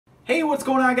Hey, what's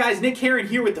going on, guys? Nick Herron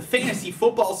here with the Fantasy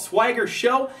Football Swagger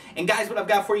Show. And guys, what I've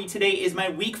got for you today is my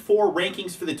Week 4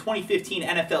 rankings for the 2015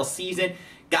 NFL season.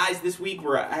 Guys, this week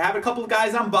I have a couple of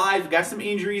guys on buys. We've got some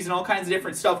injuries and all kinds of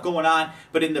different stuff going on.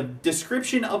 But in the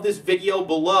description of this video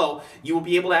below, you will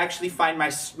be able to actually find my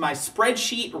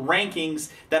spreadsheet rankings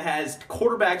that has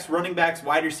quarterbacks, running backs,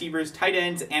 wide receivers, tight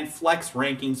ends, and flex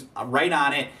rankings right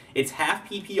on it. It's half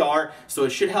PPR, so it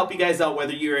should help you guys out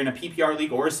whether you're in a PPR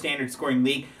league or a standard scoring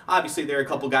league. Obviously, there are a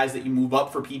couple guys that you move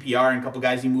up for PPR and a couple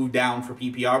guys you move down for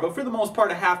PPR, but for the most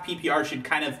part, a half PPR should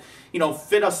kind of,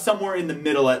 fit us somewhere in the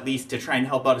middle at least to try and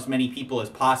help out as many people as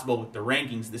possible with the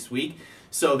rankings this week.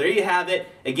 So there you have it.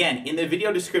 Again, in the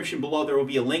video description below, there will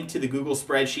be a link to the Google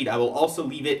spreadsheet. I will also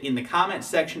leave it in the comment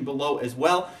section below as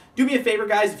well. Do me a favor,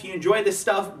 guys, if you enjoy this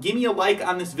stuff, give me a like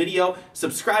on this video,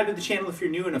 subscribe to the channel if you're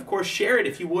new, and of course, share it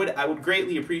if you would. I would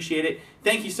greatly appreciate it.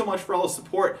 Thank you so much for all the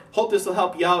support. Hope this will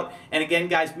help you out. And again,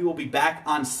 guys, we will be back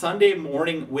on Sunday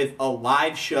morning with a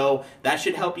live show. That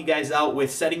should help you guys out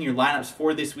with setting your lineups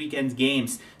for this weekend's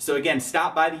games. So again,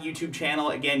 stop by the YouTube channel.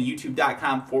 Again,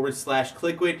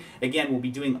 youtube.com/Kliquid. Again, we'll be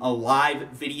doing a live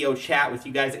video chat with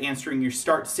you guys answering your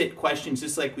start-sit questions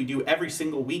just like we do every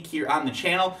single week here on the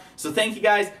channel. So thank you,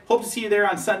 guys. Hope to see you there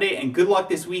on Sunday, and good luck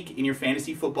this week in your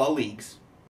fantasy football leagues.